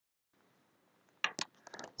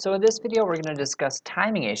So in this video, we're going to discuss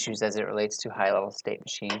timing issues as it relates to high-level state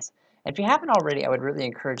machines. And if you haven't already, I would really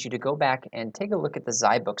encourage you to go back and take a look at the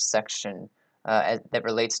Zybook section that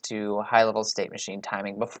relates to high-level state machine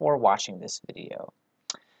timing before watching this video.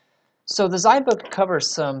 So the Zybook covers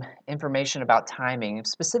some information about timing.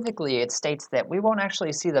 Specifically, it states that we won't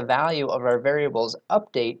actually see the value of our variables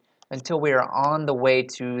update until we are on the way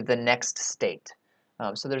to the next state.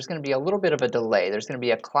 So there's going to be a little bit of a delay. There's going to be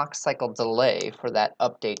a clock cycle delay for that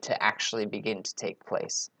update to actually begin to take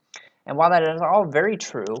place. And while that is all very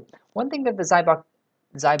true, one thing that the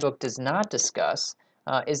Zybook does not discuss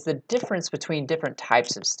is the difference between different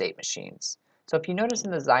types of state machines. So if you notice in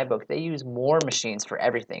the Zybook, they use more machines for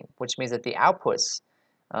everything, which means that the outputs,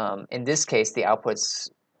 in this case, the outputs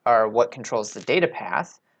are what controls the data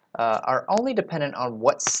path, are only dependent on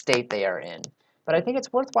what state they are in. But I think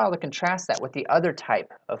it's worthwhile to contrast that with the other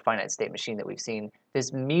type of finite state machine that we've seen,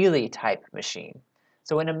 this Mealy type machine.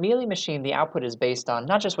 So in a Mealy machine, the output is based on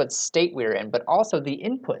not just what state we're in, but also the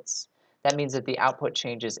inputs. That means that the output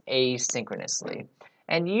changes asynchronously.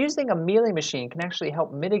 And using a Mealy machine can actually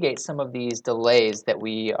help mitigate some of these delays that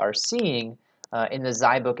we are seeing in the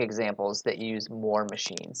Zybook examples that use more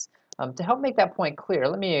machines. To help make that point clear,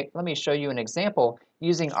 let me show you an example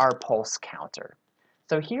using our pulse counter.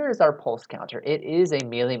 So here is our pulse counter. It is a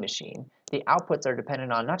Mealy machine. The outputs are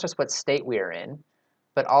dependent on not just what state we are in,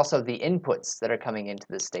 but also the inputs that are coming into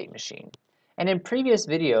the state machine. And in previous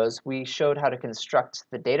videos, we showed how to construct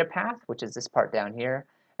the data path, which is this part down here,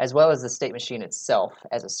 as well as the state machine itself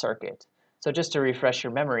as a circuit. So just to refresh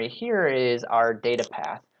your memory, here is our data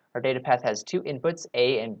path. Our data path has two inputs,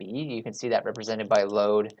 A and B. You can see that represented by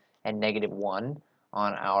load and -1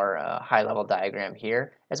 on our high-level diagram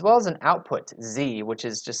here, as well as an output, Z, which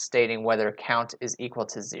is just stating whether count is equal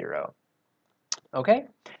to 0. Okay?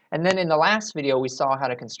 And then in the last video, we saw how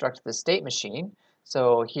to construct the state machine.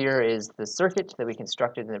 So here is the circuit that we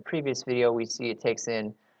constructed in the previous video. We see it takes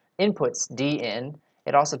in inputs, D in.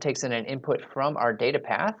 It also takes in an input from our data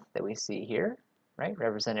path that we see here, right,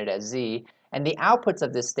 represented as Z. And the outputs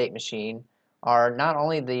of this state machine are not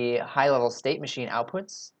only the high-level state machine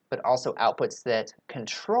outputs, but also outputs that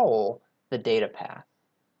control the data path.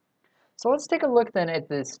 So let's take a look then at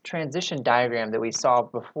this transition diagram that we saw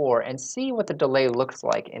before and see what the delay looks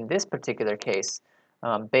like in this particular case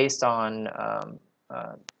based on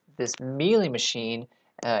this Mealy machine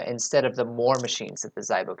instead of the Moore machines that the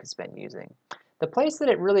Zybook has been using. The place that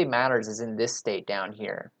it really matters is in this state down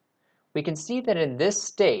here. We can see that in this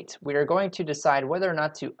state, we are going to decide whether or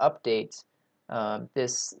not to update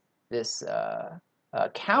this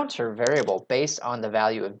counter variable based on the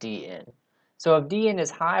value of D in. So if D in is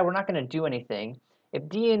high, we're not going to do anything. If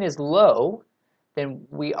D in is low, then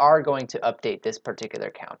we are going to update this particular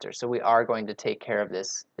counter. So we are going to take care of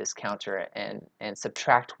this counter and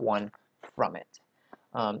subtract 1 from it.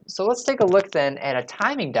 So let's take a look then at a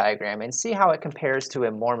timing diagram and see how it compares to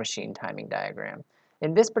a Moore machine timing diagram.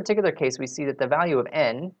 In this particular case, we see that the value of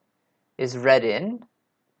n is read in,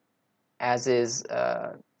 as is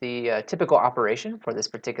the typical operation for this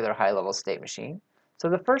particular high-level state machine. So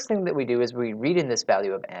the first thing that we do is we read in this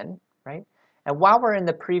value of n, right? And while we're in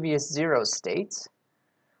the previous 0 state,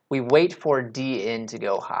 we wait for D in to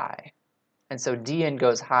go high. And so D in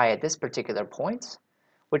goes high at this particular point,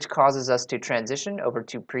 which causes us to transition over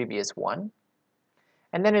to previous 1.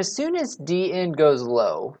 And then as soon as D in goes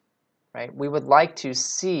low, right, we would like to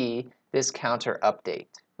see this counter update.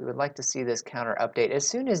 We would like to see this counter update as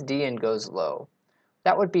soon as D in goes low.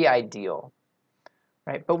 That would be ideal,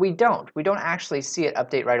 right? But we don't. We don't actually see it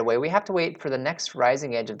update right away. We have to wait for the next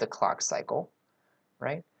rising edge of the clock cycle,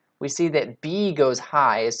 right? We see that B goes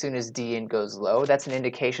high as soon as D in goes low. That's an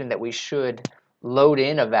indication that we should load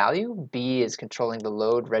in a value. B is controlling the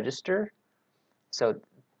load register. So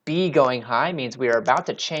B going high means we are about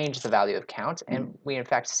to change the value of count, and we in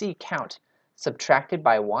fact see count subtracted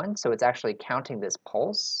by 1, so it's actually counting this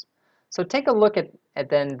pulse. So take a look at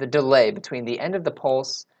then the delay between the end of the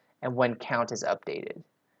pulse and when count is updated.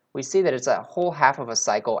 We see that it's a whole half of a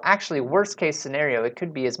cycle. Actually, worst case scenario, it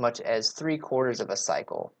could be as much as 3/4 of a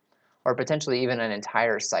cycle, or potentially even an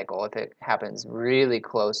entire cycle if it happens really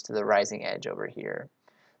close to the rising edge over here.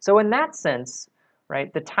 So in that sense,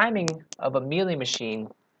 right, the timing of a Mealy machine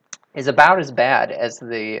is about as bad as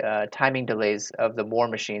the timing delays of the Moore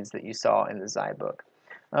machines that you saw in the Zybook.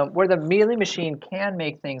 Where the Mealy machine can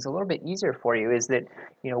make things a little bit easier for you is that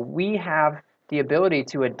we have the ability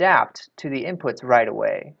to adapt to the inputs right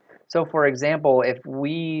away. So for example, if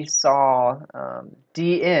we saw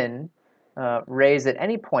D in raise at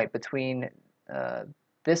any point between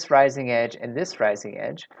this rising edge and this rising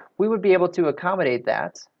edge, we would be able to accommodate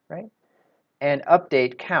that, right? and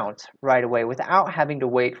update count right away without having to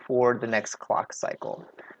wait for the next clock cycle.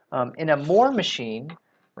 In a Moore machine,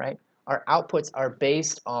 right, our outputs are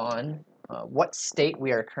based on what state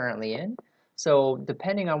we are currently in. So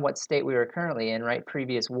depending on what state we were currently in, right,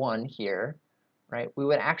 previous one here, right, we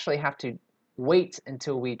would actually have to wait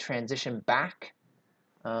until we transition back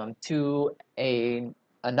to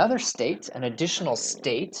another state, an additional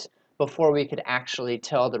state, before we could actually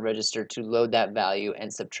tell the register to load that value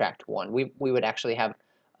and subtract 1. We would actually have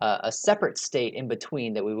a separate state in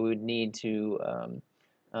between that we would need to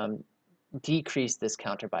decrease this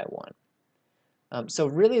counter by 1. So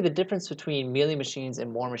really the difference between Mealy machines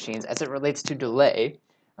and Moore machines as it relates to delay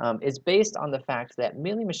is based on the fact that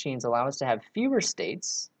Mealy machines allow us to have fewer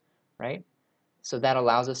states, right? So that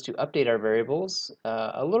allows us to update our variables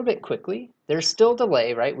a little bit quickly. There's still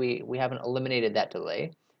delay, right? We haven't eliminated that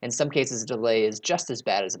delay. In some cases, delay is just as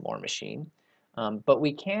bad as a Moore machine. But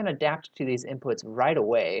we can adapt to these inputs right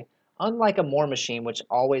away, unlike a Moore machine, which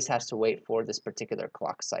always has to wait for this particular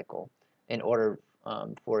clock cycle in order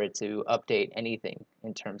for it to update anything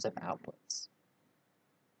in terms of outputs.